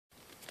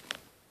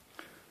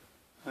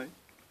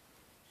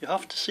You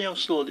have to see how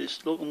slow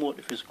this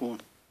locomotive is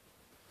going.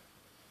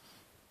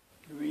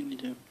 You really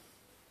do.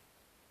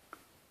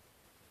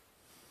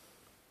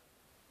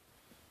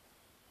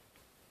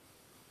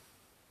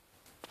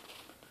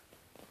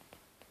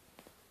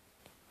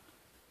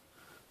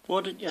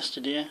 Bought it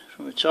yesterday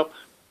from a chap.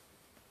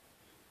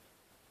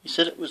 He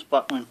said it was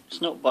Bachman. It's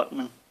not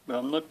Bachman, but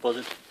I'm not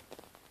bothered.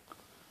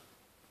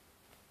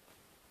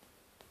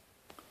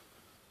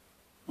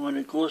 When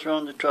it goes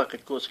around the track,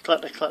 it goes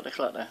clatter, clatter,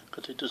 clatter,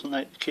 because it doesn't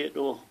like the kit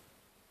low.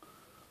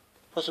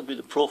 Possibly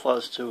the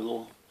profile's too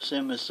low.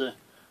 Same as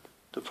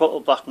the proper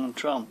Bachman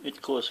tram.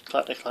 It goes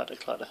clatter, clatter,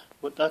 clatter.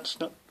 But that's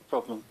not the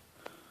problem.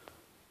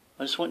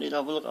 I just wanted to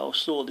have a look at how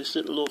slow this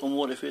little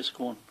locomotive is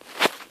going.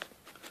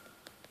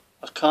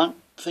 I can't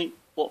think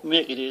what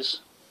make it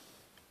is.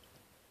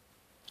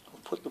 I'll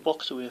put the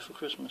box away for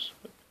Christmas.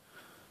 But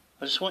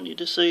I just want you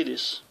to see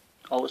this.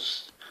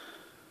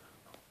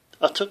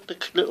 I took the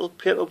little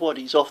paper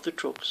bodies off the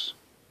trucks,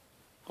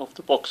 off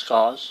the box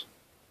cars,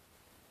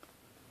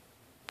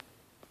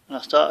 and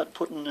I started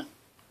putting the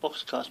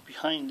box cars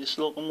behind this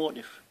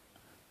locomotive,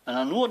 and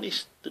I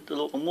noticed that the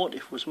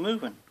locomotive was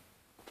moving.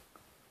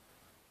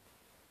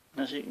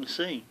 And as you can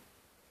see,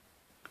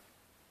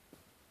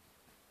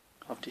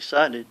 I've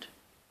decided to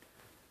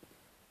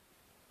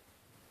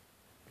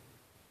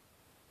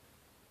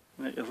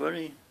make a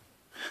very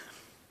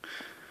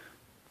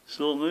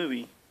slow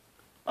movie.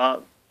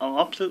 I'm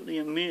absolutely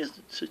amazed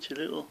that such a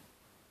little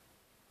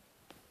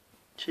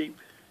cheap,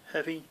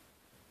 heavy,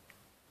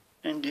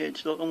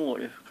 engaged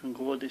locomotive can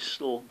go this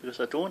slow,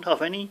 because I don't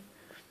have any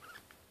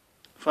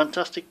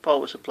fantastic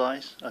power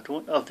supplies. I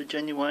don't have the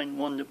genuine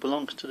one that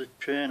belongs to the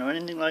train or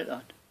anything like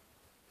that.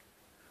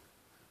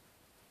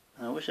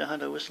 And I wish I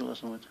had a whistle or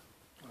something,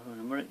 or an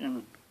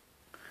American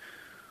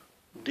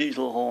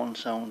diesel horn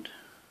sound,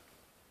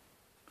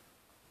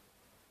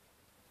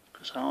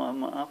 because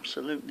I'm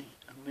absolutely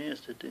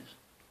amazed at this.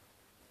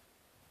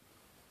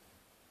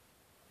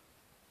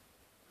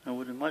 I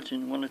would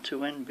imagine 1 or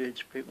 2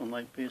 N-Page people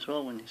might be as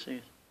well when they see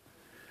it.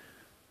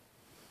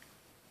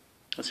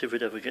 Let's see if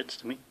it ever gets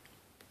to me.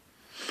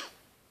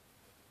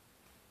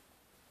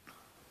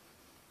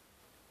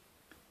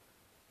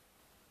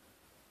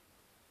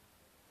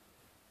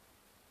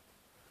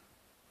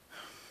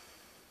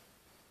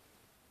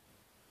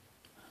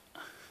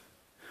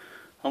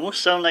 I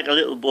must sound like a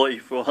little boy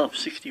for I'm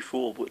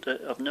 64, but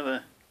I've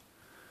never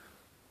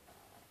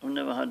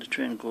had a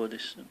train go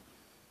this.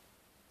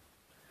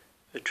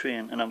 A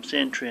train, and I'm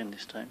saying train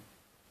this time,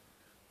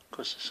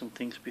 because there's some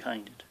things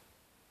behind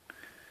it.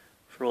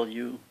 For all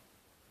you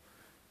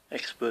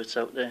experts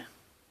out there.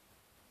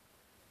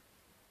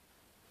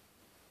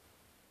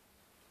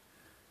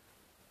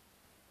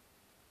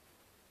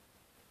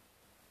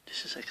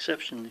 This is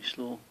exceptionally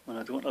slow, and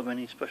I don't have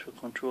any special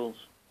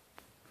controls.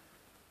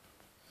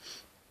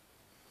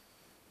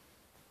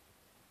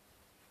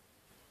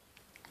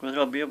 Whether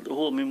I'll be able to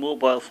hold my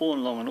mobile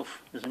phone long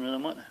enough is another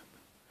matter.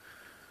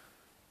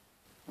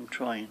 I'm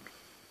trying.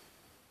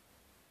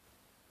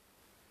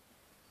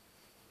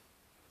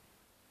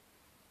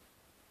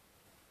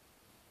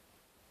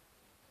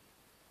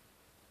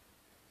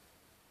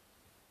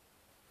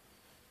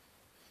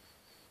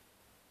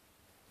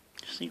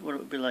 Just think what it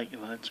would be like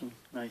if I had some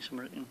nice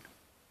American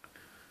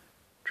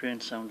train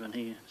sound on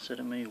here instead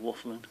of me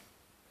waffling.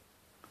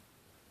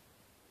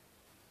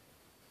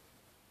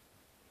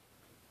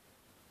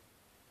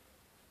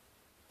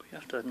 But you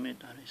have to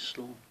admit that it's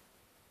slow.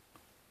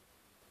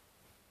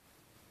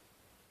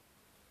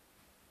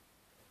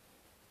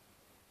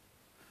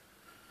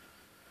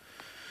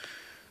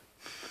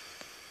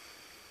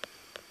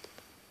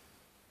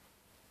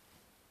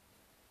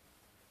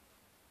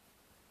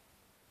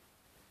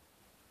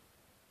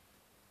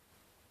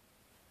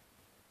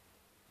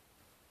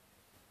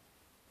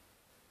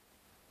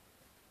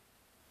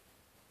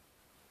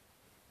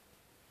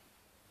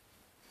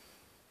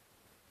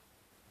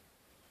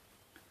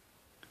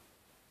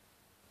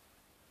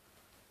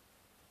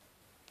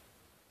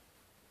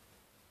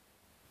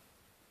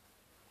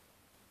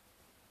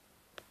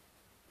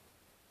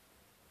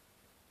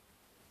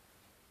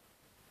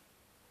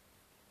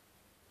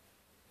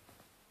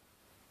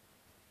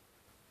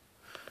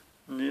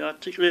 And the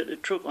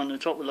articulated truck on the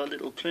top of that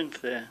little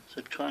plinth there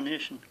said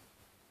Carnation.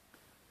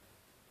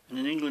 And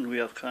in England we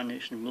have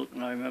Carnation milk,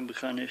 and I remember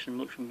Carnation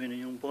milk from being a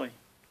young boy.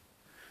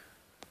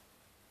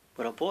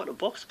 But I bought a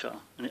boxcar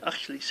and it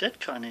actually said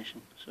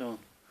Carnation, so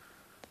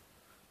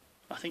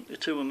I think the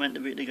two were meant to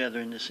be together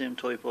in the same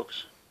toy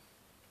box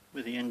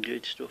with the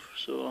N-Gage stuff.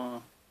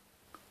 So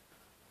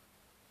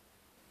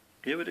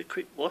give it a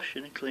quick wash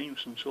and a clean with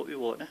some soapy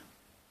water.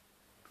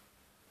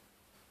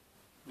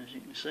 And as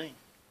you can see,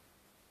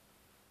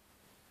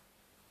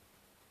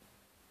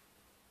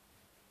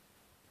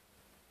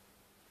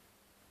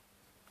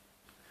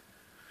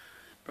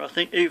 but I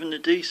think even the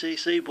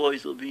DCC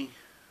boys will be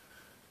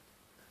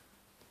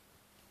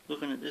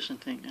looking at this and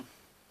thinking,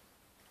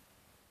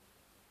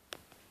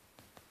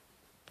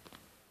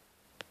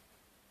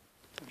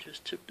 I've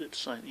just tipped it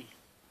slightly.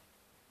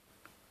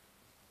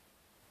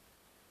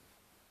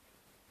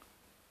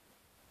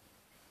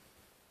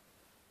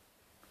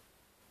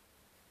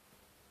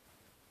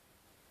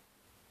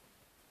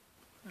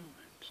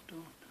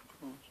 don't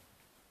close.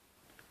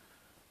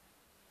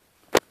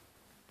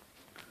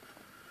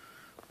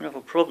 I have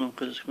a problem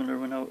because it's going to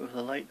run out of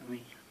the light of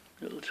me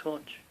little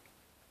torch.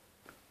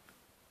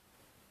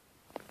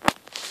 I'm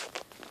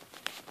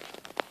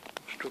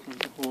struggling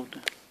to hold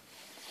the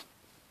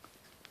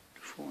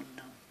phone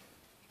now.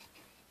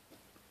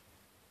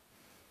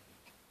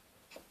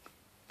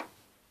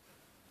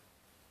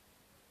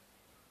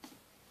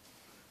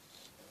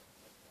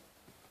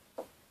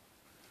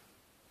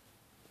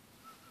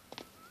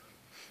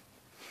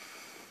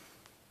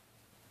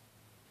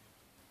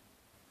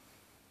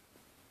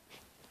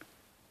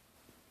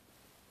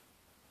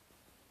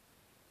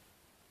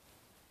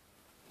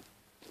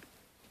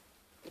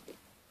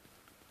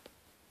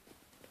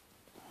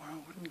 I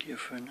wouldn't give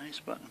for a nice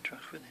button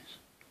truck for this.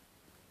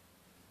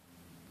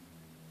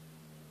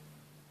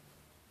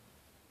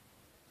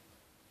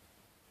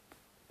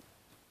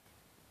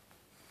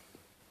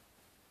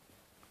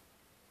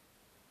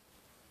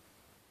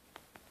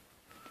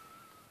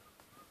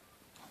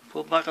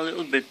 Pull back a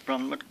little bit, but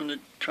I'm not going to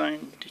try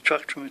and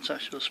detract from its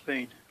actual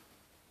speed.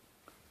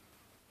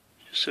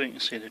 Just so you can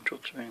see the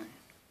truck's really.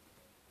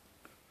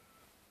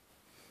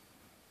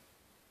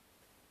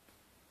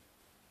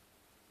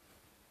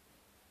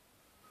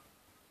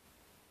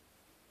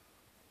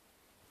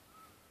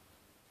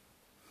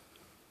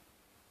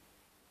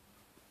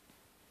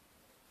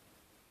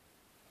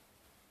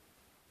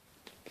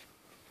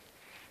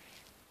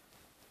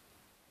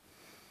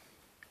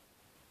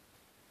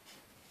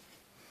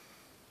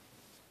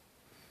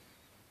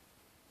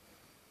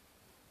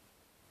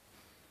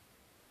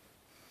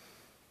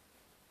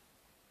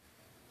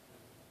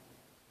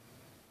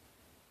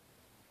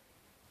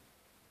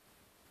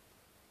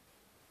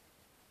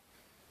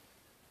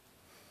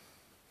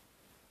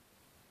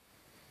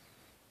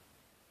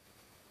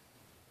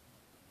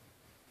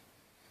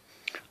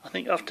 I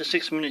think after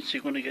 6 minutes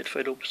you're going to get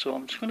fed up, so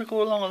I'm just going to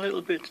go along a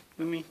little bit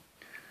with me.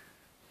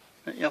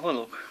 Let you have a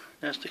look.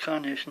 There's the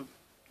Carnation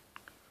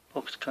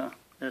box car.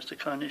 There's the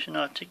Carnation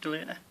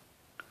articulator.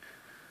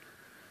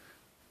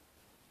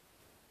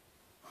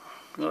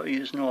 A lot of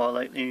you know I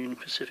like the Union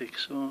Pacific,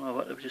 so I've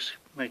had to just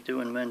make do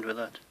and mend with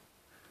that.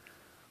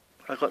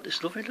 But I got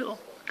this lovely little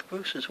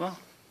caboose as well.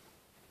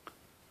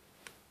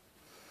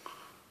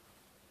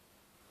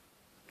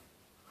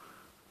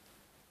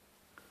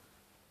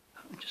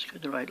 Just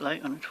get the right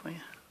light on it for you.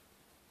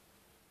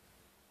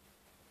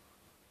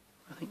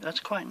 I think that's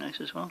quite nice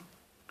as well.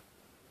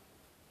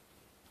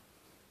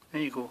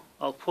 There you go.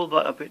 I'll pull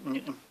back a bit and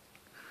you can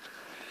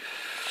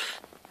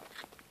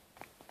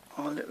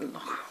have a little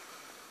look.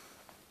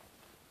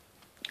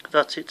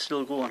 That's it,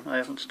 still going. I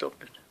haven't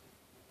stopped it.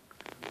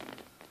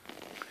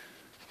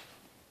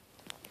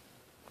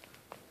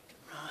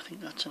 I think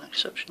that's an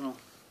exceptional.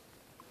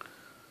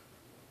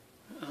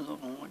 I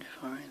don't know what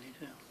if I really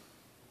do.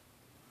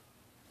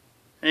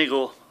 There you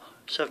go,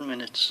 7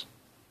 minutes.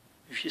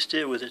 If you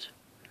stay with it,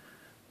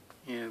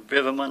 you're a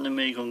braver man than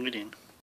me going to get in.